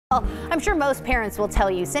Well, I'm sure most parents will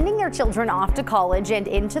tell you sending their children off to college and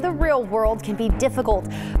into the real world can be difficult.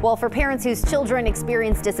 Well, for parents whose children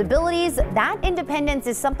experience disabilities, that independence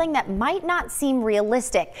is something that might not seem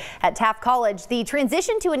realistic. At Taft College, the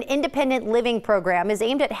transition to an independent living program is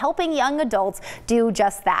aimed at helping young adults do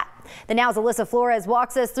just that. The Now's Alyssa Flores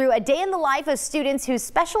walks us through a day in the life of students whose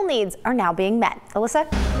special needs are now being met. Alyssa?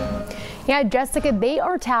 Yeah, Jessica, they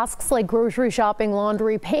are tasks like grocery shopping,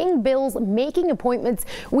 laundry, paying bills, making appointments.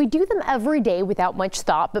 We do them every day without much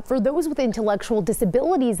thought, but for those with intellectual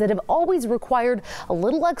disabilities that have always required a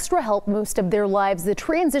little extra help most of their lives, the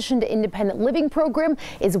Transition to Independent Living program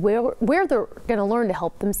is where they're going to learn to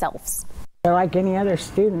help themselves. They're like any other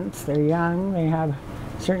students. They're young, they have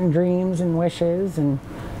certain dreams and wishes and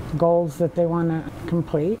goals that they want to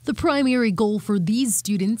complete. The primary goal for these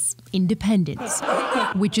students, independence,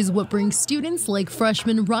 which is what brings students like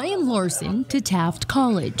freshman Ryan Larson to Taft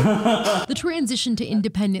College. The Transition to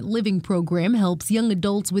Independent Living program helps young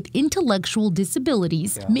adults with intellectual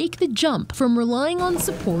disabilities make the jump from relying on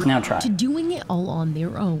support to doing it all on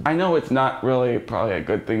their own. I know it's not really probably a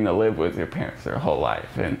good thing to live with your parents their whole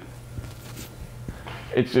life, and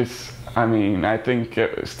it's just, I think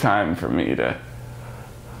it was time for me to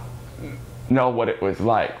know what it was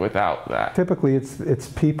like without that. Typically it's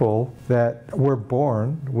people that were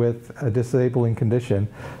born with a disabling condition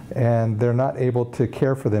and they're not able to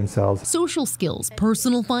care for themselves. Social skills,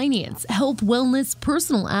 personal finance, health, wellness,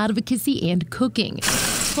 personal advocacy, and cooking.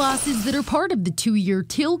 Classes that are part of the 2-year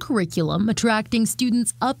TIL curriculum, attracting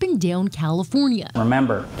students up and down California.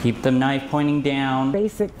 Remember, keep the knife pointing down.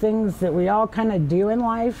 Basic things that we all kind of do in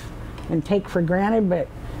life and take for granted, but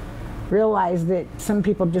realize that some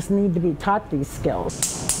people just need to be taught these skills.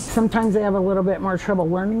 Sometimes they have a little bit more trouble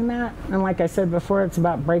learning that, and like I said before, it's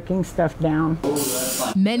about breaking stuff down.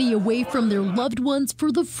 Many away from their loved ones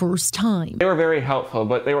for the first time. They were very helpful,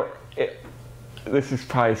 but this is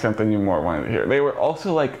probably something you more wanted to hear. They were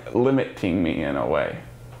also like limiting me in a way.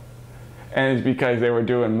 And it's because they were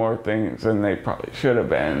doing more things than they probably should have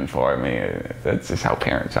been for me. That's just how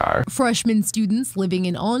parents are. Freshman students living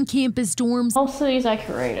in on-campus dorms. Most of these I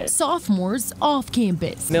can rate it. Sophomores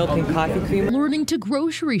off-campus. Milk and coffee cream. Learning to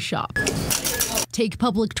grocery shop. Take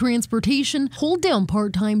public transportation, hold down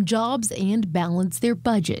part-time jobs, and balance their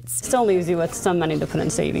budgets. Still leaves you with some money to put in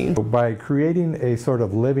savings. By creating a sort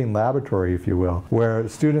of living laboratory, if you will, where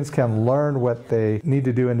students can learn what they need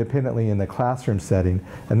to do independently in the classroom setting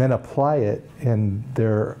and then apply it in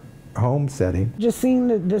their home setting. Just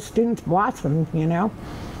seeing the students blossom, you know.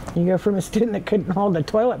 You go from a student that couldn't hold a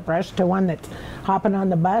toilet brush to one that's hopping on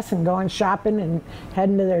the bus and going shopping and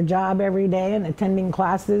heading to their job every day and attending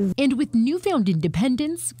classes. And with newfound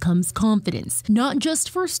independence comes confidence, not just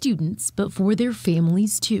for students, but for their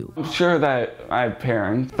families too. I'm sure that my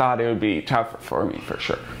parents thought it would be tougher for me, for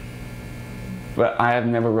sure. But I have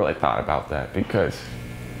never really thought about that because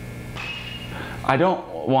I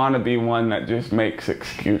don't want to be one that just makes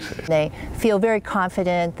excuses. They feel very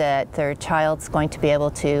confident that their child's going to be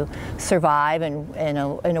able to survive in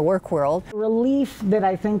a work world. Relief that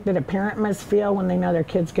I think that a parent must feel when they know their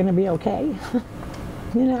kid's going to be okay.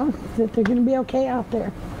 You know, that they're going to be okay out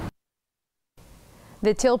there.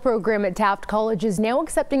 The TIL program at Taft College is now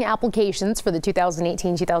accepting applications for the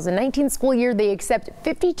 2018-2019 school year. They accept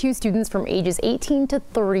 52 students from ages 18 to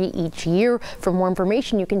 30 each year. For more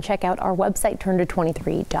information, you can check out our website,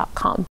 turnto23.com.